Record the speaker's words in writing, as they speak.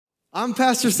I'm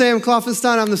Pastor Sam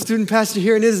Kloffenstein. I'm the student pastor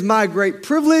here, and it is my great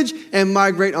privilege and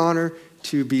my great honor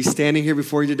to be standing here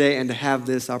before you today and to have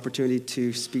this opportunity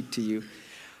to speak to you.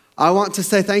 I want to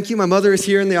say thank you. My mother is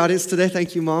here in the audience today.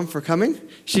 Thank you, Mom, for coming.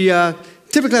 She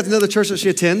typically has another church that she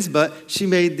attends, but she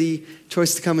made the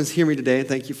choice to come and hear me today, and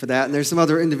thank you for that. And there's some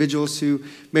other individuals who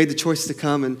made the choice to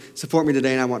come and support me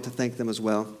today, and I want to thank them as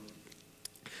well.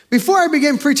 Before I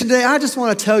begin preaching today, I just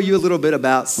want to tell you a little bit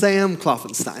about Sam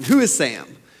Kloffenstein. Who is Sam?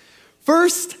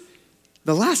 First,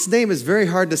 the last name is very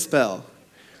hard to spell.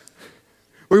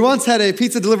 We once had a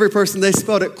pizza delivery person, they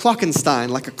spelled it Klockenstein,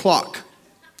 like a clock.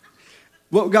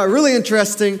 What got really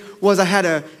interesting was I had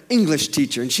an English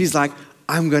teacher, and she's like,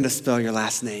 I'm going to spell your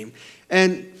last name.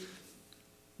 And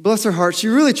bless her heart, she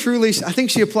really, truly, I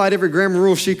think she applied every grammar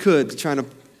rule she could to trying to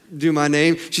do my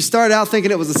name. She started out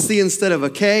thinking it was a C instead of a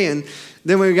K, and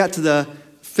then when we got to the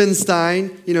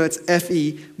Finstein, it's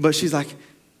F-E, but she's like,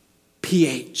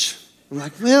 P-H. I'm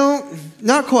like, well,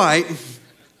 not quite.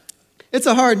 It's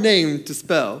a hard name to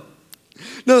spell.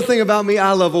 Another thing about me,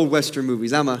 I love old Western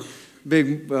movies. I'm a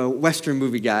big Western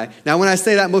movie guy. Now, when I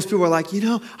say that, most people are like,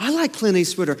 I like Clint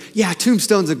Eastwood, or, yeah,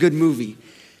 Tombstone's a good movie.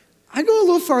 I go a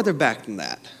little farther back than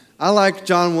that. I like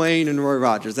John Wayne and Roy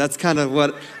Rogers. That's kind of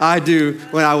what I do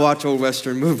when I watch old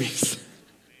Western movies.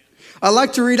 I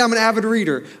like to read. I'm an avid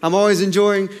reader. I'm always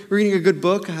enjoying reading a good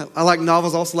book. I like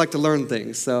novels. I also like to learn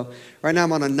things. So right now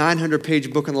I'm on a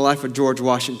 900-page book on the life of George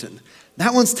Washington.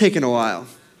 That one's taken a while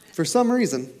for some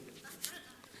reason.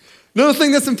 Another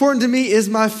thing that's important to me is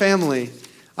my family.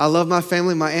 I love my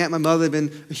family. My aunt, my mother have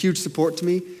been a huge support to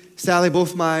me. Sadly,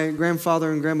 both my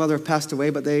grandfather and grandmother have passed away,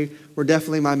 but they were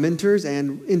definitely my mentors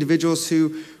and individuals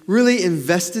who really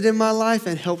invested in my life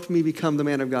and helped me become the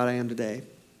man of God I am today.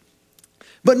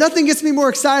 But nothing gets me more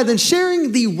excited than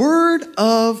sharing the Word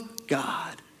of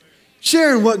God.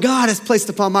 Sharing what God has placed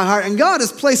upon my heart. And God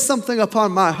has placed something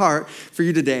upon my heart for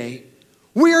you today.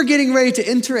 We are getting ready to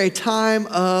enter a time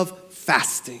of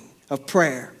fasting, of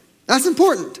prayer. That's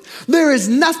important. There is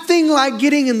nothing like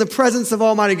getting in the presence of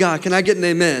Almighty God. Can I get an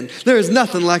amen? There is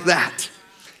nothing like that.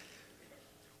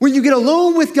 When you get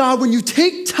alone with God, when you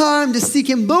take time to seek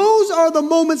Him, those are the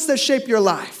moments that shape your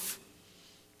life.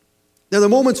 They're the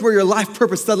moments where your life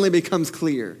purpose suddenly becomes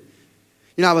clear.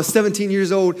 I was 17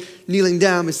 years old, kneeling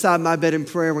down beside my bed in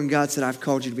prayer when God said, I've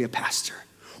called you to be a pastor.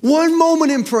 One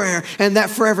moment in prayer, and that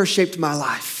forever shaped my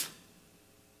life.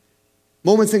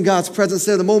 Moments in God's presence,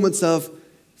 they're the moments of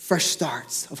fresh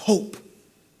starts, of hope.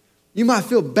 You might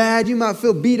feel bad, you might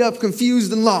feel beat up,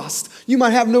 confused, and lost. You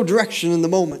might have no direction in the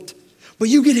moment. But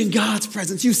you get in God's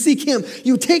presence, you seek Him,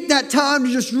 you take that time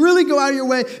to just really go out of your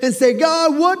way and say,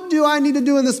 God, what do I need to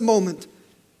do in this moment?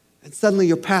 And suddenly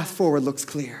your path forward looks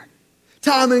clear.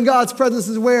 Time in God's presence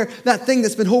is where that thing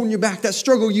that's been holding you back, that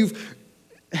struggle you've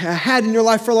had in your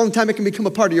life for a long time, it can become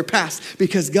a part of your past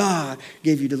because God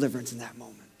gave you deliverance in that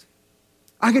moment.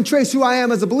 I can trace who I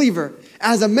am as a believer,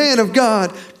 as a man of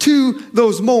God, to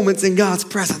those moments in God's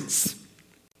presence.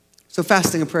 So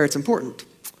fasting and prayer, it's important.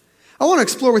 I want to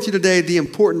explore with you today the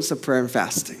importance of prayer and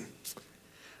fasting.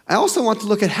 I also want to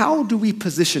look at how do we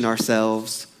position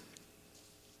ourselves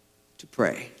to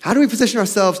pray. How do we position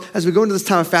ourselves as we go into this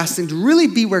time of fasting to really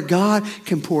be where God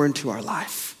can pour into our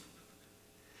life?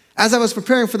 As I was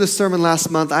preparing for this sermon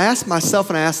last month, I asked myself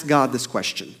and I asked God this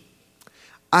question.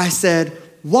 I said,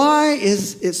 why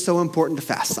is it so important to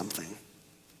fast something?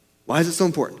 Why is it so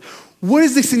important? What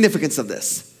is the significance of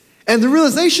this? And the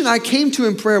realization I came to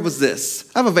in prayer was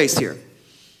this. I have a vase here.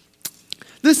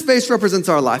 This vase represents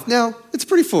our life. Now, it's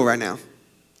pretty full right now.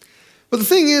 But the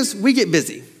thing is, we get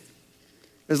busy.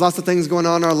 There's lots of things going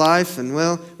on in our life, and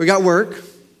we got work.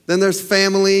 Then there's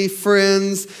family,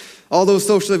 friends, all those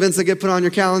social events that get put on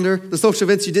your calendar. The social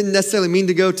events you didn't necessarily mean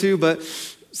to go to, but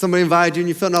somebody invited you and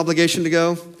you felt an obligation to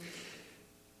go.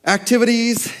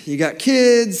 Activities, you got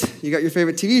kids, you got your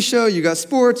favorite TV show, you got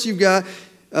sports, you've got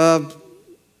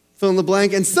fill in the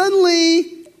blank, and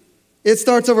suddenly it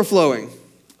starts overflowing.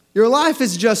 Your life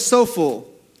is just so full.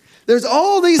 There's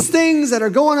all these things that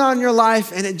are going on in your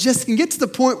life, and it just can get to the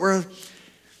point where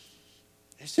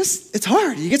it's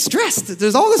hard. You get stressed.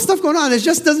 There's all this stuff going on. It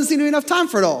just doesn't seem to be enough time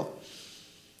for it all.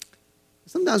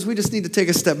 Sometimes we just need to take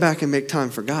a step back and make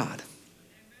time for God.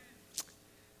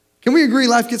 Can we agree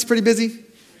life gets pretty busy?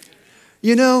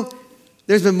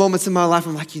 There's been moments in my life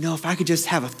where I'm like, if I could just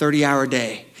have a 30-hour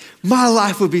day, my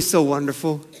life would be so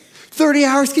wonderful. 30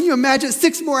 hours, can you imagine?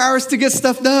 6 more hours to get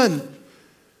stuff done.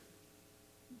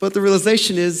 But the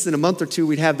realization is in a month or two,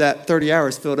 we'd have that 30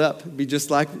 hours filled up. It'd be just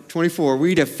like 24.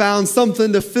 We'd have found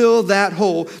something to fill that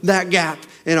hole, that gap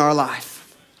in our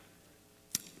life.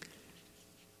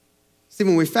 See,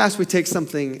 when we fast, we take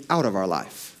something out of our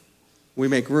life. we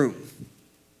make room.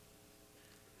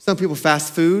 Some people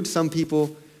fast food. Some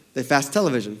people, they fast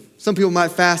television. Some people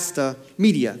might fast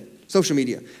media, social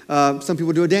media. Some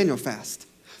people do a Daniel fast.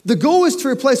 The goal is to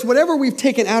replace whatever we've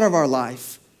taken out of our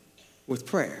life with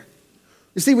prayer.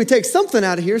 You see, we take something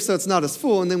out of here so it's not as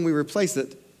full, and then we replace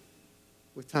it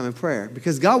with time in prayer,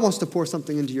 because God wants to pour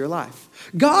something into your life.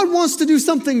 God wants to do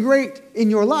something great in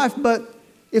your life, but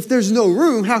if there's no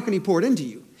room, how can he pour it into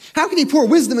you? How can he pour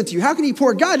wisdom into you? How can he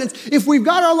pour guidance? If we've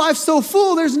got our life so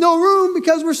full, there's no room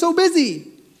because we're so busy.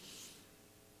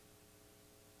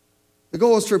 The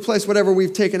goal is to replace whatever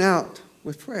we've taken out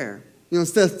with prayer.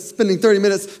 Instead of spending 30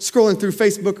 minutes scrolling through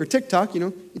Facebook or TikTok,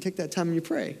 you take that time and you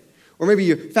pray. Or maybe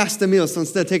you fast a meal, so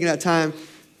instead of taking that time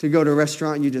to go to a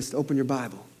restaurant, you just open your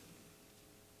Bible.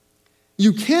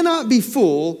 You cannot be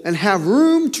full and have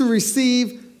room to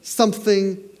receive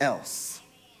something else.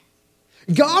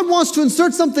 God wants to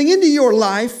insert something into your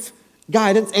life,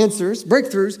 guidance, answers,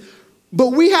 breakthroughs, but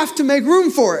we have to make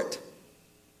room for it.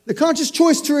 The conscious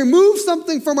choice to remove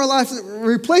something from our life and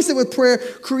replace it with prayer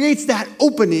creates that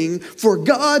opening for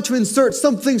God to insert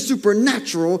something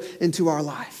supernatural into our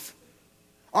life.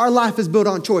 Our life is built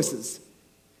on choices.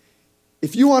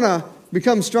 If you want to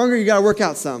become stronger, you got to work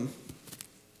out some.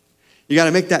 You got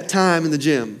to make that time in the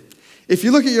gym. If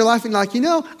you look at your life and like,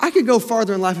 I could go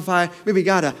farther in life if I maybe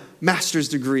got a master's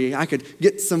degree. I could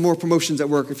get some more promotions at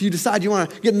work. If you decide you want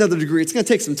to get another degree, it's going to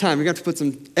take some time. You're going to have to put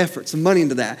some effort, some money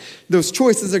into that. Those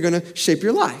choices are going to shape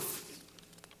your life.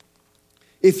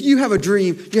 If you have a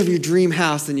dream, you have your dream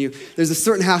house, and there's a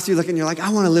certain house you look at and you're like, I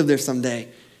want to live there someday.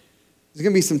 There's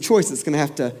going to be some choices that's going to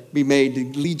have to be made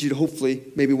to lead you to hopefully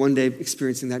maybe one day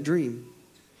experiencing that dream.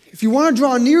 If you want to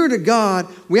draw nearer to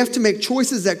God, we have to make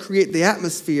choices that create the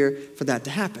atmosphere for that to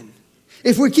happen.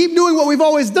 If we keep doing what we've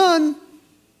always done,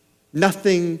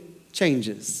 nothing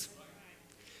changes.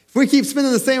 If we keep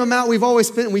spending the same amount we've always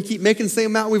spent and we keep making the same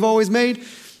amount we've always made,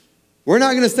 we're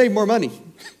not going to save more money.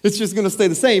 It's just going to stay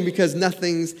the same because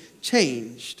nothing's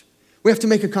changed. We have to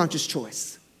make a conscious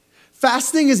choice.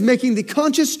 Fasting is making the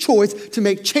conscious choice to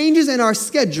make changes in our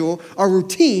schedule, our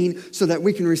routine, so that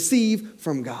we can receive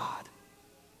from God.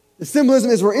 The symbolism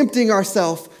is we're emptying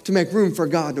ourselves to make room for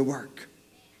God to work.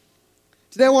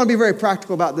 Today I want to be very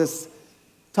practical about this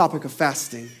topic of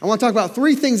fasting. I want to talk about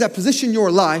 3 things that position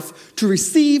your life to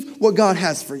receive what God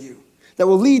has for you, that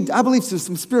will lead, I believe, to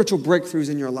some spiritual breakthroughs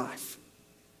in your life.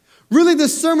 Really,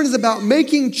 this sermon is about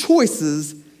making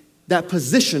choices that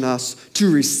position us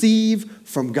to receive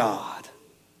from God.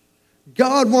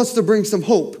 God wants to bring some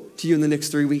hope to you in the next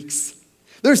 3 weeks.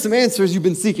 There's some answers you've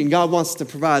been seeking. God wants to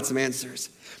provide some answers.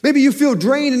 Maybe you feel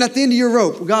drained and at the end of your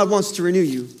rope. God wants to renew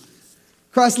you.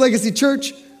 Christ Legacy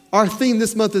Church, our theme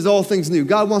this month is all things new.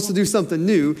 God wants to do something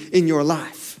new in your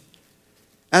life.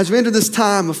 As we enter this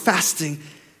time of fasting,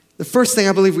 the first thing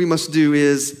I believe we must do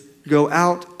is go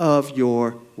out of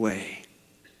your way.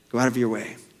 Go out of your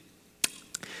way.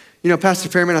 Pastor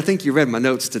Fairman, I think you read my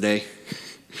notes today.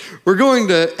 We're going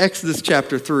to Exodus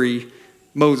chapter 3,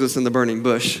 Moses and the burning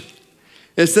bush.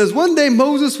 It says, one day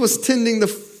Moses was tending the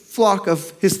flock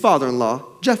of his father-in-law,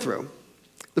 Jethro,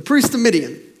 the priest of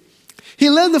Midian. He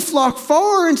led the flock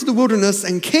far into the wilderness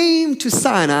and came to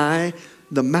Sinai,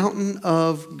 the mountain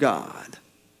of God.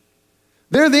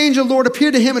 There the angel of the Lord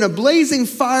appeared to him in a blazing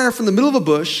fire from the middle of a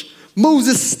bush.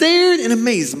 Moses stared in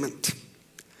amazement.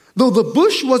 Though the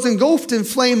bush was engulfed in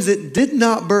flames, it did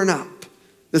not burn up.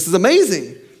 This is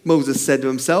amazing, Moses said to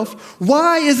himself.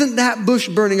 Why isn't that bush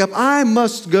burning up? I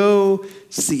must go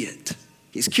see it.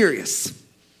 He's curious.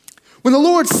 When the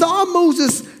Lord saw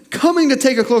Moses coming to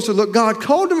take a closer look, God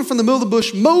called him from the middle of the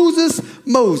bush, Moses,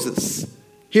 Moses.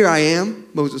 Here I am,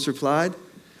 Moses replied.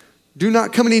 Do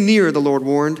not come any nearer, the Lord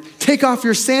warned. Take off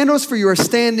your sandals, for you are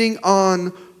standing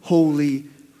on holy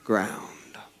ground.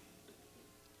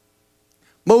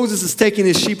 Moses is taking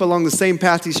his sheep along the same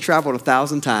path he's traveled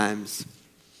 1,000 times.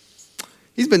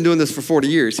 He's been doing this for 40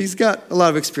 years. He's got a lot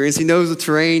of experience. He knows the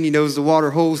terrain. He knows the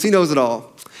water holes. He knows it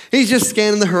all. He's just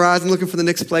scanning the horizon, looking for the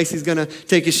next place he's going to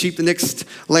take his sheep, the next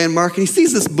landmark, and he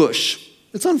sees this bush.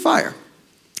 It's on fire.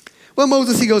 Well,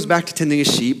 Moses, he goes back to tending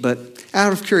his sheep, but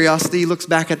out of curiosity, he looks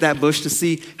back at that bush to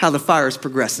see how the fire is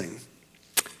progressing.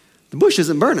 The bush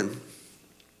isn't burning.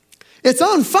 It's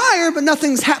on fire, but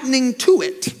nothing's happening to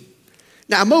it.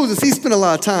 Now, Moses, he spent a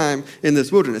lot of time in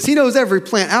this wilderness. He knows every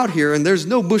plant out here, and there's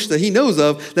no bush that he knows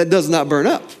of that does not burn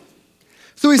up.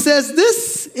 So he says,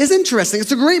 this is interesting.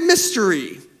 It's a great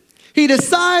mystery. He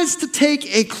decides to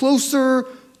take a closer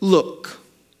look.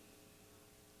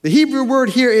 The Hebrew word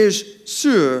here is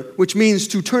sur, which means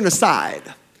to turn aside.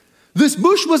 This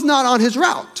bush was not on his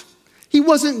route. He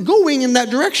wasn't going in that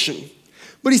direction.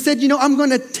 But he said, I'm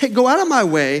going to go out of my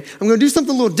way. I'm going to do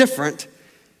something a little different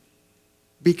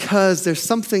because there's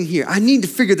something here. I need to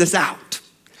figure this out.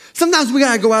 Sometimes we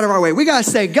got to go out of our way. We got to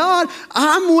say, God,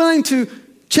 I'm willing to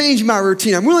change my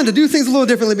routine. I'm willing to do things a little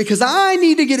differently because I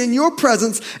need to get in your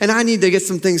presence and I need to get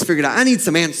some things figured out. I need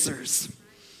some answers.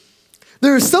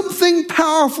 There is something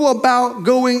powerful about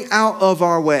going out of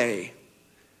our way,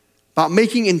 about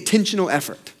making intentional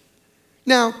effort.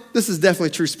 Now, this is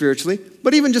definitely true spiritually,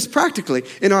 but even just practically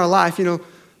in our life,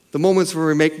 the moments where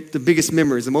we make the biggest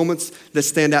memories, the moments that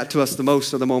stand out to us the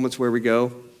most are the moments where we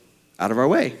go out of our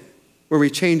way, where we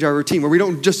change our routine, where we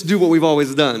don't just do what we've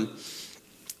always done.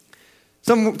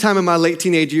 Sometime in my late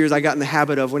teenage years, I got in the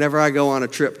habit of whenever I go on a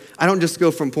trip, I don't just go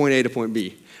from point A to point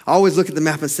B. I always look at the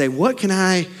map and say, what can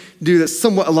I do that's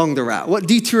somewhat along the route? What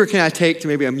detour can I take to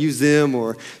maybe a museum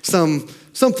or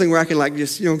something where I can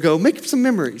just go make some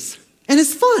memories? And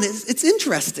it's fun. It's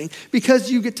interesting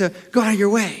because you get to go out of your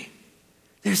way.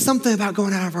 There's something about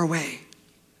going out of our way.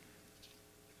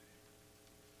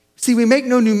 See, we make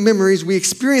no new memories, we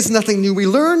experience nothing new, we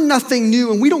learn nothing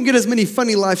new, and we don't get as many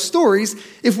funny life stories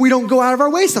if we don't go out of our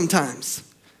way sometimes.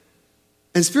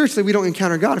 And spiritually, we don't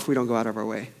encounter God if we don't go out of our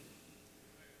way.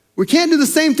 We can't do the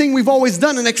same thing we've always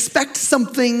done and expect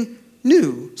something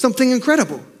new, something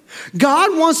incredible.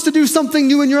 God wants to do something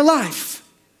new in your life.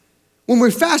 When we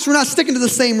fast, we're not sticking to the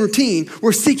same routine.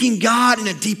 We're seeking God in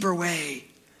a deeper way.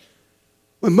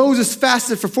 When Moses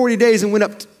fasted for 40 days and went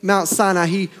up Mount Sinai,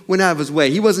 he went out of his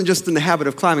way. He wasn't just in the habit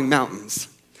of climbing mountains.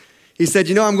 He said,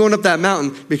 I'm going up that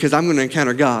mountain because I'm going to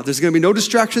encounter God. There's going to be no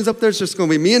distractions up there. It's just going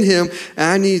to be me and him, and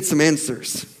I need some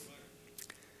answers.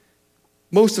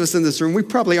 Most of us in this room, we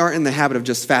probably aren't in the habit of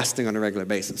just fasting on a regular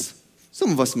basis.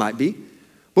 Some of us might be.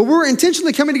 But we're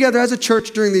intentionally coming together as a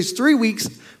church during these 3 weeks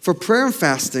for prayer and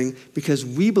fasting because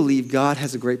we believe God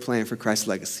has a great plan for Christ's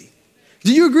legacy.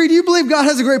 Do you agree? Do you believe God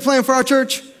has a great plan for our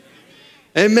church?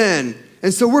 Amen.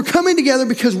 And so we're coming together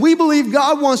because we believe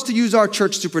God wants to use our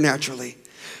church supernaturally.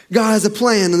 God has a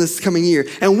plan in this coming year,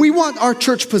 and we want our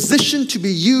church positioned to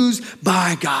be used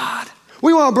by God.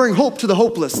 We want to bring hope to the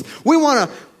hopeless. We want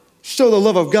to show the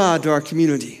love of God to our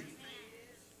community.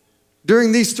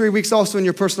 During these 3 weeks also in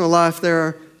your personal life, there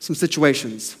are some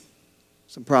situations,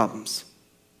 some problems,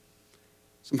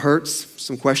 some hurts,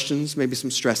 some questions, maybe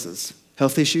some stresses,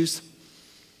 health issues,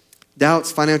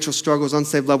 doubts, financial struggles,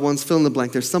 unsaved loved ones, fill in the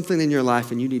blank. There's something in your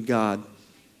life and you need God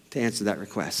to answer that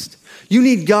request. You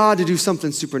need God to do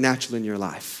something supernatural in your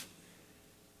life.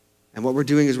 And what we're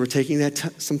doing is we're taking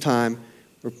some time,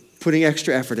 we're putting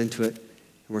extra effort into it,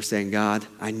 and we're saying, God,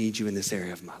 I need you in this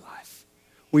area of my life.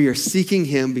 We are seeking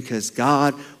him because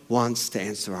God wants to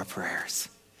answer our prayers.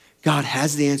 God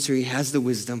has the answer, he has the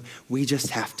wisdom. We just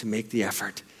have to make the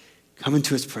effort, come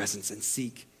into his presence and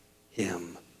seek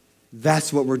him.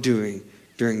 That's what we're doing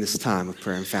during this time of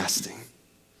prayer and fasting.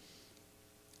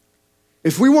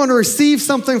 If we want to receive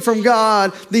something from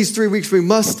God these 3 weeks, we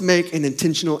must make an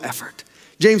intentional effort.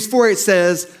 James 4:8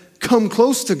 says, come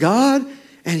close to God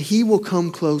and he will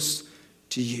come close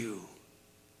to you.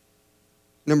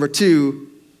 Number 2,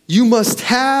 you must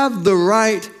have the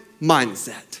right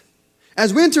mindset.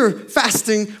 As we enter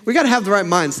fasting, we got to have the right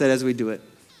mindset as we do it.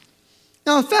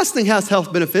 Now, fasting has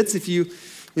health benefits. If you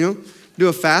do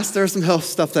a fast, there are some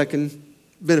health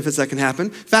benefits that can happen.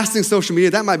 Fasting social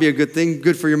media, that might be a good thing,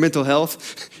 good for your mental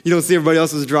health. You don't see everybody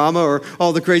else's drama or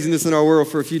all the craziness in our world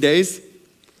for a few days.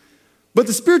 But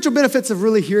the spiritual benefits of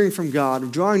really hearing from God,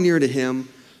 of drawing near to him,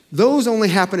 those only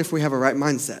happen if we have a right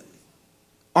mindset.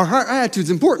 Our heart attitude is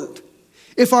important.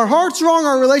 If our heart's wrong,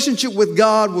 our relationship with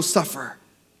God will suffer.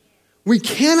 We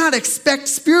cannot expect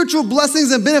spiritual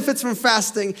blessings and benefits from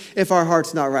fasting if our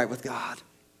heart's not right with God.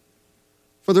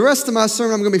 For the rest of my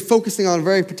sermon, I'm going to be focusing on a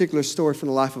very particular story from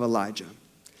the life of Elijah.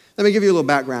 Let me give you a little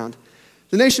background.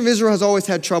 The nation of Israel has always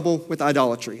had trouble with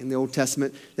idolatry in the Old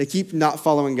Testament. They keep not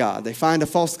following God. They find a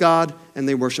false god and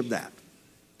they worship that.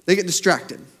 They get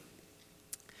distracted.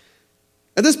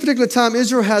 At this particular time,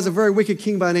 Israel has a very wicked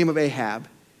king by the name of Ahab.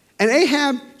 And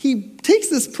Ahab, he takes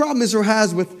this problem Israel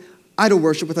has with idol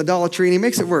worship, with idolatry, and he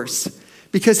makes it worse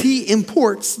because he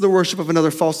imports the worship of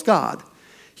another false god.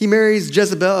 He marries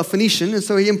Jezebel, a Phoenician, and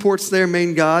so he imports their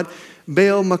main god,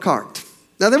 Baal Makart.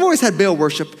 Now, they've always had Baal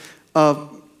worship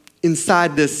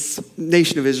inside this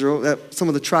nation of Israel. Some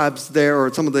of the tribes there,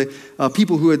 or some of the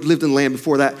people who had lived in the land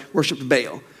before that, worshipped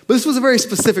Baal. But this was a very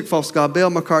specific false god, Baal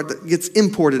Makart, that gets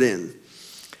imported in.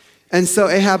 And so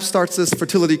Ahab starts this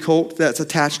fertility cult that's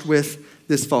attached with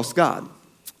this false god.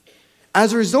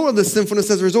 As a result of the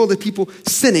sinfulness, as a result of the people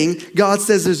sinning, God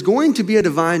says there's going to be a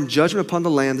divine judgment upon the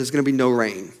land. There's going to be no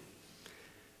rain.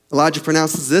 Elijah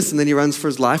pronounces this, and then he runs for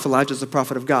his life. Elijah is the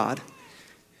prophet of God.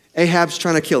 Ahab's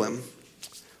trying to kill him.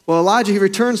 Well, Elijah, he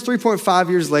returns 3.5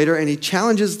 years later, and he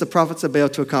challenges the prophets of Baal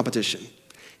to a competition.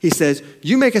 He says,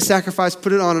 you make a sacrifice,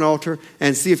 put it on an altar,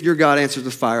 and see if your God answers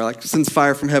with fire, like sends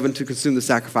fire from heaven to consume the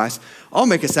sacrifice. I'll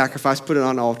make a sacrifice, put it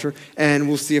on an altar, and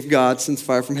we'll see if God sends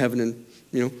fire from heaven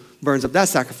and, burns up that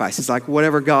sacrifice. He's like,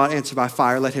 whatever God answers by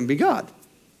fire, let him be God.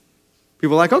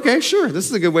 People are like, okay, sure, this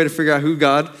is a good way to figure out who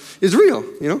God is real,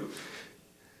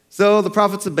 So the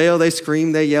prophets of Baal, they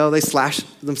scream, they yell, they slash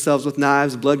themselves with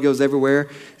knives, blood goes everywhere,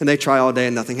 and they try all day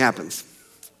and nothing happens.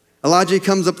 Elijah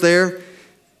comes up there,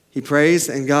 he prays,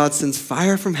 and God sends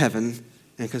fire from heaven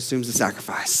and consumes the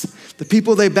sacrifice. The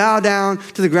people, they bow down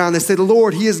to the ground. They say, the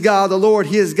Lord, he is God. The Lord,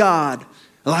 he is God.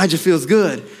 Elijah feels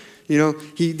good.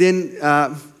 He then,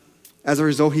 as a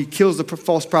result, he kills the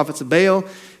false prophets of Baal.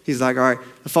 He's like, all right,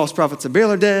 the false prophets of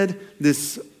Baal are dead.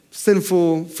 This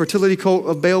sinful fertility cult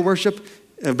of Baal worship,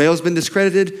 Baal's been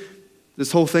discredited.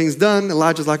 This whole thing's done.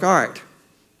 Elijah's like, all right,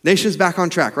 nation's back on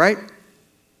track, right?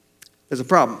 There's a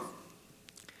problem.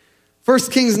 1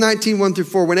 Kings 19,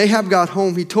 1-4, when Ahab got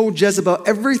home, he told Jezebel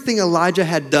everything Elijah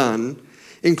had done,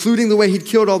 including the way he'd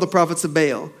killed all the prophets of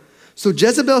Baal. So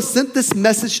Jezebel sent this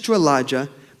message to Elijah,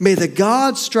 may the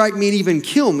gods strike me and even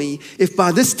kill me if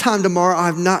by this time tomorrow I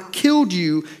have not killed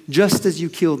you just as you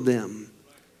killed them.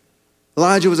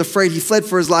 Elijah was afraid. He fled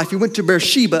for his life. He went to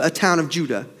Beersheba, a town of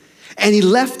Judah, and he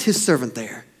left his servant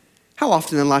there. How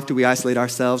often in life do we isolate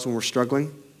ourselves when we're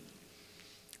struggling?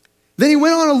 Then he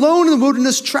went on alone in the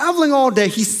wilderness, traveling all day.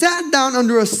 He sat down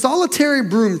under a solitary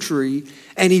broom tree,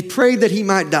 and he prayed that he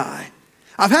might die.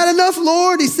 I've had enough,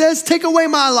 Lord, he says, take away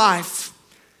my life.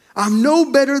 I'm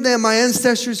no better than my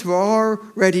ancestors who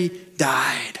already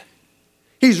died.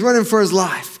 He's running for his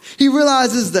life. He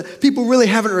realizes that people really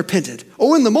haven't repented.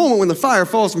 Oh, in the moment when the fire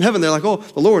falls from heaven, they're like, oh,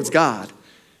 the Lord's God.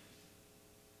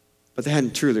 But they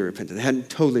hadn't truly repented. They hadn't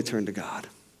totally turned to God.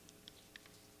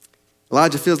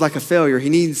 Elijah feels like a failure. He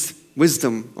needs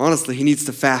wisdom. Honestly, he needs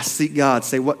to fast, seek God,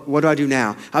 say, what do I do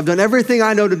now? I've done everything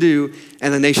I know to do,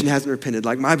 and the nation hasn't repented.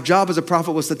 Like my job as a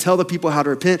prophet was to tell the people how to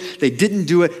repent. They didn't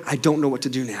do it. I don't know what to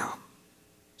do now.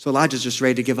 So Elijah's just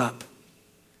ready to give up.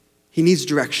 He needs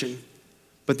direction.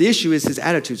 But the issue is his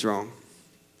attitude's wrong.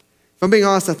 If I'm being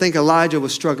honest, I think Elijah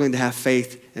was struggling to have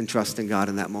faith and trust in God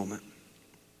in that moment.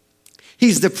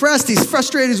 He's depressed. He's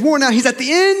frustrated. He's worn out. He's at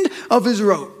the end of his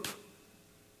rope.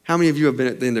 How many of you have been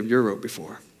at the end of your rope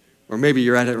before? Or maybe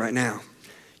you're at it right now.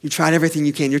 You tried everything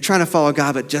you can. You're trying to follow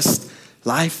God, but just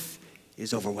life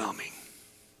is overwhelming.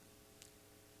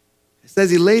 It says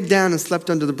he laid down and slept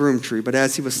under the broom tree, but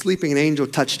as he was sleeping, an angel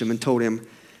touched him and told him,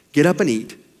 get up and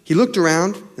eat. He looked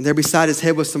around, and there beside his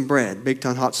head was some bread baked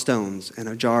on hot stones and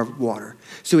a jar of water.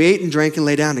 So he ate and drank and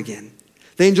lay down again.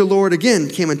 The angel Lord again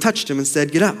came and touched him and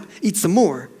said, get up, eat some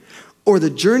more, or the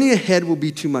journey ahead will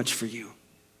be too much for you.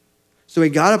 So he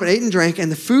got up and ate and drank,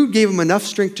 and the food gave him enough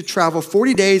strength to travel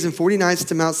 40 days and 40 nights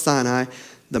to Mount Sinai,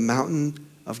 the mountain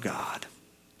of God.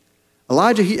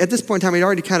 Elijah, at this point in time, he'd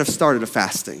already kind of started a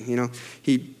fasting.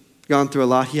 He'd gone through a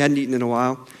lot. He hadn't eaten in a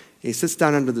while. And he sits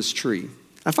down under this tree.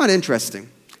 I find it interesting.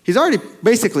 He's already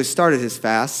basically started his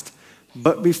fast,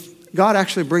 but God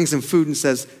actually brings him food and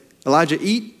says, Elijah,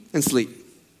 eat and sleep.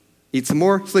 Eat some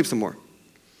more, sleep some more.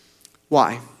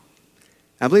 Why?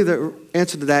 I believe the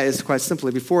answer to that is quite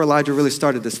simply, before Elijah really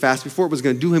started this fast, before it was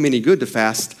going to do him any good to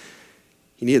fast,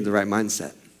 he needed the right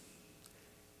mindset.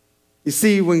 You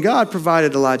see, when God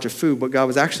provided Elijah food, what God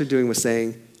was actually doing was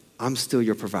saying, I'm still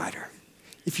your provider.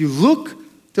 If you look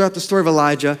throughout the story of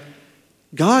Elijah,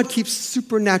 God keeps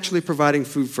supernaturally providing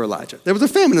food for Elijah. There was a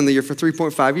famine in the year for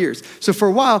 3.5 years. So for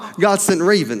a while, God sent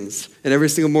ravens, and every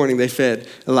single morning they fed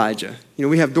Elijah.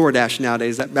 We have DoorDash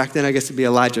nowadays. Back then, I guess it'd be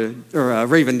Elijah or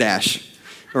Raven Dash.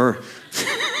 Or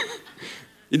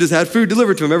he just had food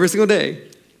delivered to him every single day.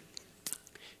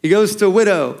 He goes to a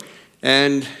widow,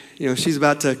 and she's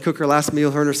about to cook her last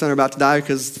meal. Her and her son are about to die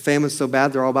because the famine's so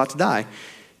bad, they're all about to die.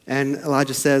 And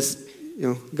Elijah says,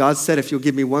 God said, if you'll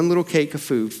give me one little cake of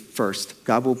food first,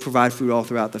 God will provide food all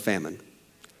throughout the famine.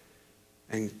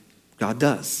 And God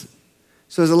does.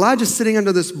 So as Elijah's sitting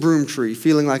under this broom tree,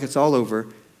 feeling like it's all over,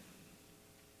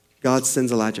 God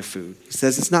sends Elijah food. He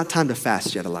says, it's not time to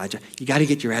fast yet, Elijah. You got to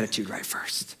get your attitude right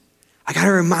first. I got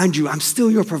to remind you, I'm still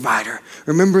your provider.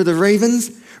 Remember the ravens?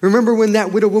 Remember when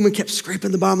that widow woman kept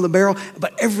scraping the bottom of the barrel,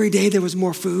 but every day there was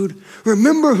more food?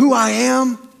 Remember who I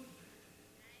am?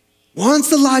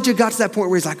 Once Elijah got to that point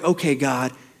where he's like, okay,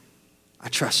 God, I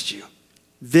trust you.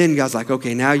 Then God's like,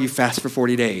 okay, now you fast for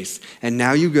 40 days, and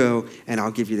now you go, and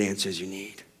I'll give you the answers you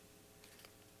need.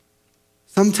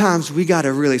 Sometimes we got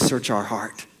to really search our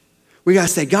heart. We got to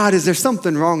say, God, is there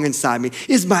something wrong inside me?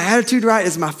 Is my attitude right?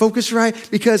 Is my focus right?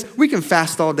 Because we can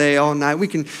fast all day, all night. We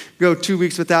can go 2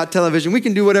 weeks without television. We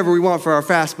can do whatever we want for our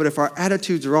fast. But if our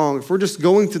attitude's wrong, if we're just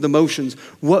going through the motions,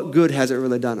 what good has it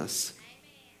really done us?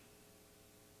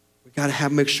 We got to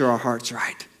make sure our heart's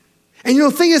right. And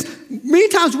the thing is, many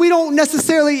times we don't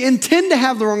necessarily intend to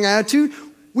have the wrong attitude.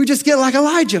 We just get like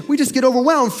Elijah. We just get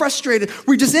overwhelmed, frustrated.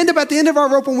 We just end up at the end of our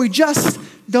rope and we just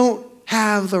don't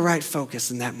have the right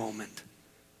focus in that moment.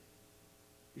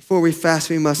 Before we fast,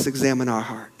 we must examine our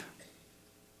heart.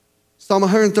 Psalm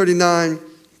 139,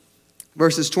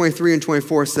 verses 23 and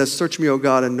 24 says, "Search me, O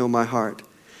God, and know my heart.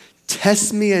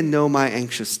 Test me and know my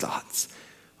anxious thoughts."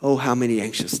 Oh, how many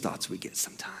anxious thoughts we get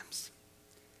sometimes.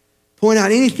 "Point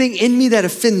out anything in me that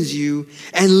offends you,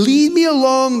 and lead me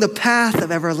along the path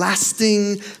of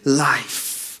everlasting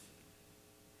life."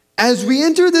 As we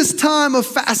enter this time of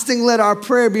fasting, let our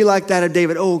prayer be like that of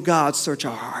David. Oh God, search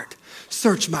our heart.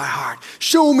 Search my heart.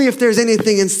 Show me if there's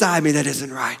anything inside me that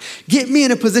isn't right. Get me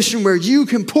in a position where you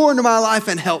can pour into my life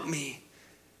and help me.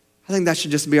 I think that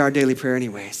should just be our daily prayer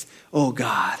anyways. Oh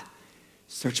God,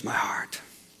 search my heart.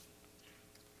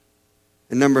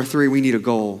 And number 3, we need a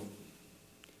goal.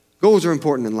 Goals are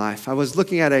important in life. I was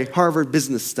looking at a Harvard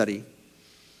business study.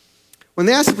 When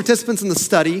they asked the participants in the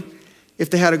study if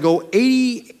they had a goal,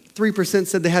 83%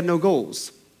 said they had no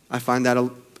goals. I find that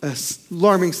an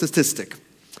alarming statistic.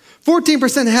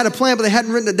 14% had a plan, but they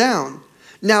hadn't written it down.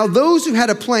 Now, those who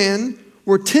had a plan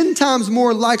were 10 times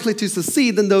more likely to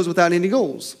succeed than those without any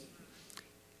goals.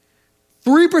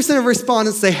 3% of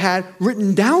respondents, they had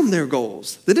written down their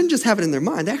goals. They didn't just have it in their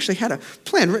mind. They actually had a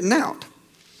plan written out.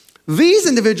 These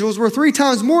individuals were 3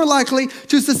 times more likely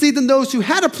to succeed than those who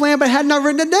had a plan but had not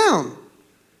written it down.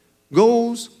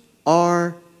 Goals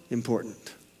are important.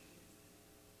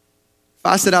 If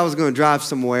I said I was going to drive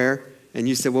somewhere, and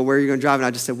you said, well, where are you going to drive? And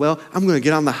I just said, well, I'm going to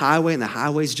get on the highway, and the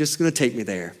highway's just going to take me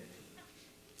there.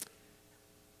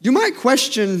 You might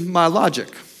question my logic.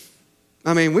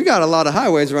 I mean, we got a lot of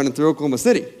highways running through Oklahoma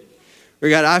City. We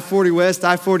got I-40 West,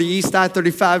 I-40 East,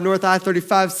 I-35 North,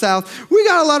 I-35 South. We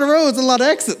got a lot of roads and a lot of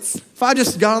exits. If I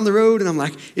just got on the road and I'm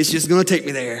like, it's just going to take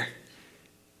me there,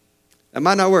 that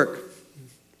might not work.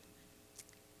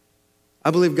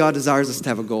 I believe God desires us to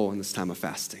have a goal in this time of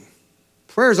fasting.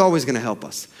 Prayer is always going to help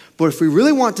us. But if we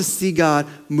really want to see God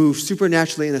move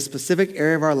supernaturally in a specific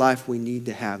area of our life, we need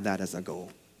to have that as a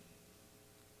goal.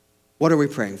 What are we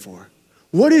praying for?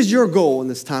 What is your goal in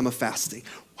this time of fasting?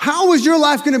 How is your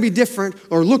life going to be different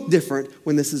or look different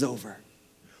when this is over?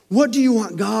 What do you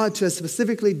want God to have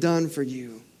specifically done for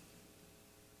you?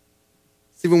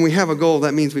 See, when we have a goal,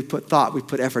 that means we put thought, we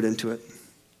put effort into it.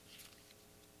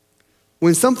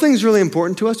 When something's really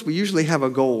important to us, we usually have a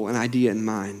goal, an idea in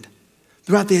mind.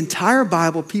 Throughout the entire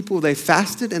Bible, people, they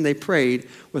fasted and they prayed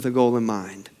with a goal in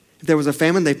mind. If there was a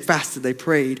famine, they fasted, they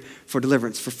prayed for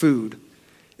deliverance, for food.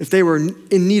 If they were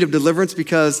in need of deliverance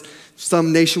because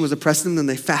some nation was oppressing them,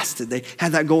 then they fasted. They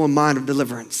had that goal in mind of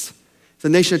deliverance. If the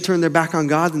nation had turned their back on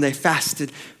God, then they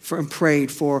fasted and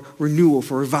prayed for renewal,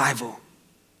 for revival.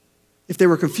 If they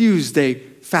were confused, they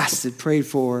fasted, prayed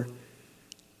for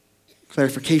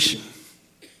clarification.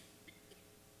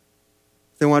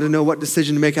 They wanted to know what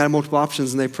decision to make out of multiple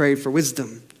options, and they prayed for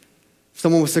wisdom. If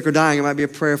someone was sick or dying, it might be a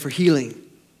prayer for healing.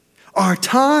 Our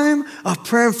time of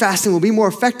prayer and fasting will be more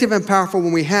effective and powerful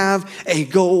when we have a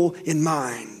goal in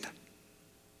mind.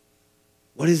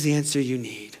 What is the answer you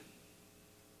need?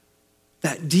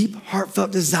 That deep,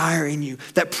 heartfelt desire in you,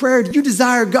 that prayer you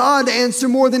desire God to answer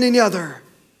more than any other.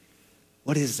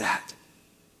 What is that?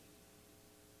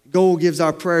 Goal gives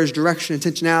our prayers direction,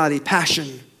 intentionality,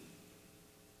 passion.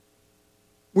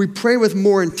 We pray with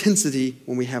more intensity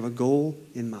when we have a goal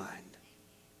in mind.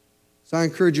 So I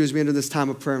encourage you as we enter this time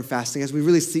of prayer and fasting, as we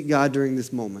really seek God during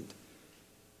this moment,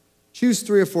 choose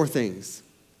 3 or 4 things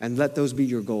and let those be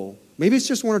your goal. Maybe it's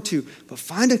just 1 or 2, but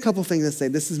find a couple things that say,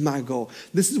 this is my goal.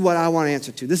 This is what I want to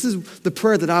answer to. This is the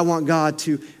prayer that I want God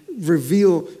to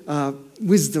reveal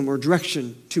wisdom or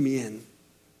direction to me in.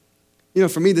 You know,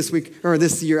 for me this week, or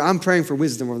this year, I'm praying for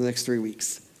wisdom over the next 3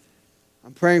 weeks.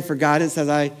 I'm praying for guidance as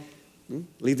I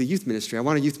lead the youth ministry. I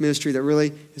want a youth ministry that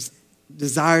really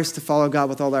desires to follow God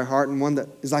with all their heart, and one that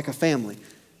is like a family.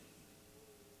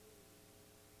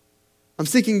 I'm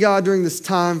seeking God during this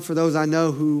time for those I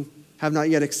know who have not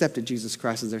yet accepted Jesus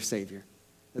Christ as their Savior.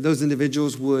 That those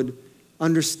individuals would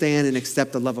understand and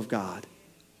accept the love of God.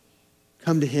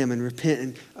 Come to Him and repent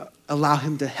and allow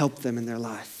Him to help them in their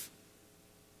life.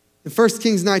 In 1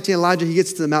 Kings 19, Elijah, he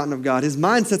gets to the mountain of God. His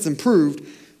mindset's improved,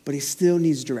 but he still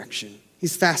needs direction.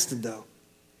 He's fasted though.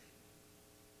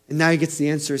 And now he gets the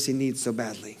answers he needs so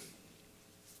badly.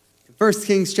 In 1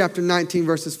 Kings chapter 19,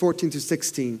 verses 14 through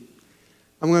 16.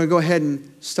 I'm going to go ahead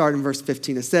and start in verse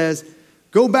 15. It says,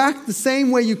 "Go back the same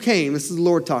way you came." This is the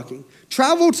Lord talking.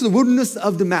 "Travel to the wilderness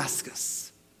of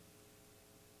Damascus.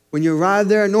 When you arrive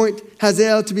there, anoint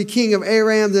Hazael to be king of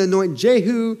Aram, then anoint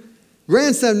Jehu,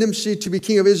 grandson of Nimshi, to be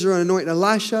king of Israel, and anoint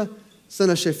Elisha,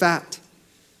 son of Shaphat,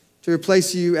 to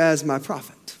replace you as my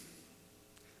prophet."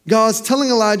 God's telling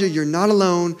Elijah, you're not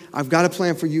alone. I've got a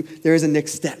plan for you. There is a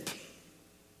next step.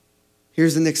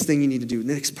 Here's the next thing you need to do,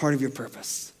 the next part of your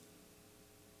purpose.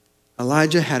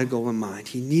 Elijah had a goal in mind.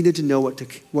 He needed to know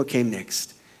what came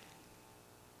next.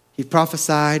 He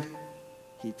prophesied,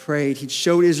 he prayed, he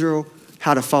showed Israel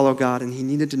how to follow God, and he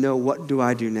needed to know, what do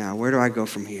I do now? Where do I go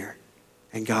from here?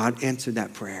 And God answered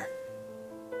that prayer.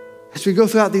 As we go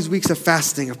throughout these weeks of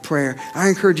fasting, of prayer, I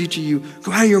encourage each of you,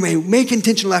 go out of your way, make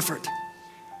intentional effort.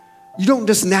 You don't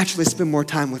just naturally spend more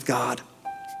time with God.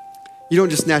 You don't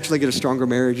just naturally get a stronger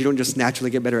marriage. You don't just naturally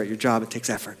get better at your job. It takes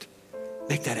effort.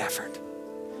 Make that effort.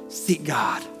 Seek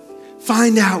God.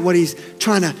 Find out what he's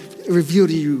trying to reveal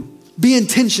to you. Be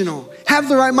intentional. Have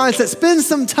the right mindset. Spend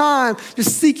some time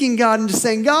just seeking God and just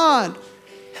saying, God,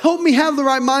 help me have the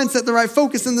right mindset, the right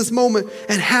focus in this moment,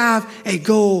 and have a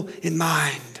goal in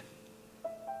mind.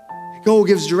 A goal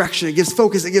gives direction, it gives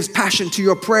focus, it gives passion to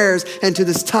your prayers and to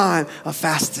this time of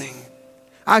fasting.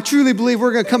 I truly believe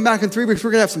we're going to come back in 3 weeks.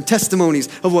 We're going to have some testimonies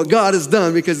of what God has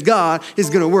done, because God is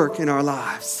going to work in our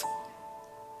lives.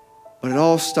 But it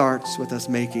all starts with us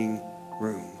making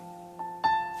room.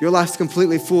 If your life's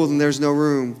completely full and there's no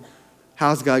room,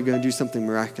 how's God going to do something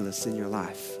miraculous in your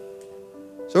life?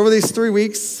 So over these 3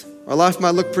 weeks, our life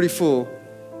might look pretty full,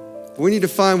 but we need to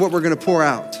find what we're going to pour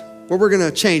out, what we're going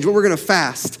to change, what we're going to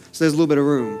fast, so there's a little bit of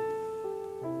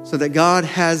room, so that God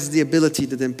has the ability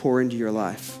to then pour into your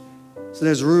life. So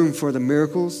there's room for the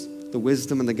miracles, the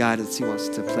wisdom, and the guidance he wants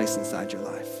to place inside your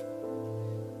life.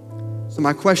 So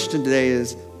my question today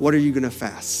is, what are you going to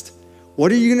fast?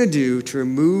 What are you going to do to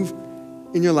remove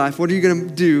in your life? What are you going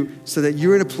to do so that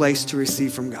you're in a place to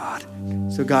receive from God,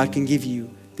 so God can give you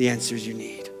the answers you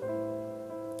need?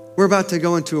 We're about to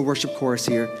go into a worship chorus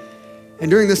here.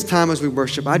 And during this time as we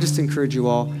worship, I just encourage you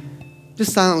all,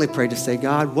 just silently pray to say,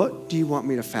 God, what do you want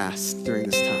me to fast during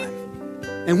this time?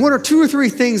 And what are 2 or 3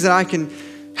 things that I can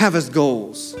have as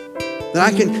goals? That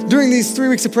I can, during these 3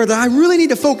 weeks of prayer, that I really need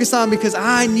to focus on, because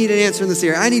I need an answer in this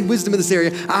area. I need wisdom in this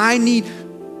area. I need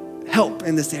help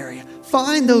in this area.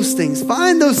 Find those things.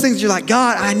 Find those things you're like,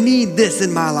 God, I need this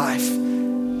in my life.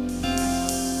 Come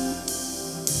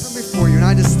before you, and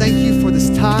I just thank you for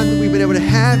this time that we've been able to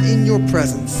have in your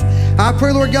presence. I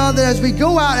pray, Lord God, that as we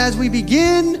go out, as we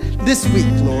begin this week,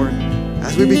 Lord,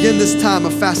 as we begin this time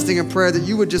of fasting and prayer, that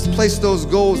you would just place those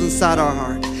goals inside our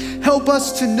heart. Help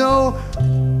us to know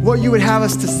what you would have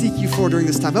us to seek you for during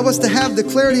this time. Help us to have the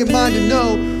clarity of mind to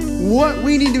know what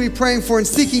we need to be praying for and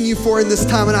seeking you for in this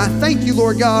time. And I thank you,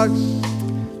 Lord God,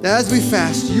 that as we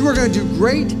fast, you are going to do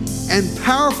great and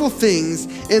powerful things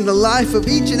in the life of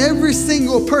each and every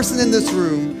single person in this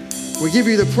room. We give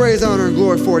you the praise, honor, and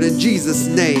glory for it in Jesus'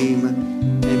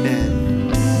 name.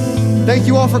 Amen. Thank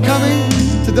you all for coming.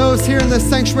 To those here in the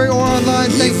sanctuary or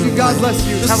online, thank you. God bless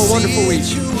you. Have a wonderful week.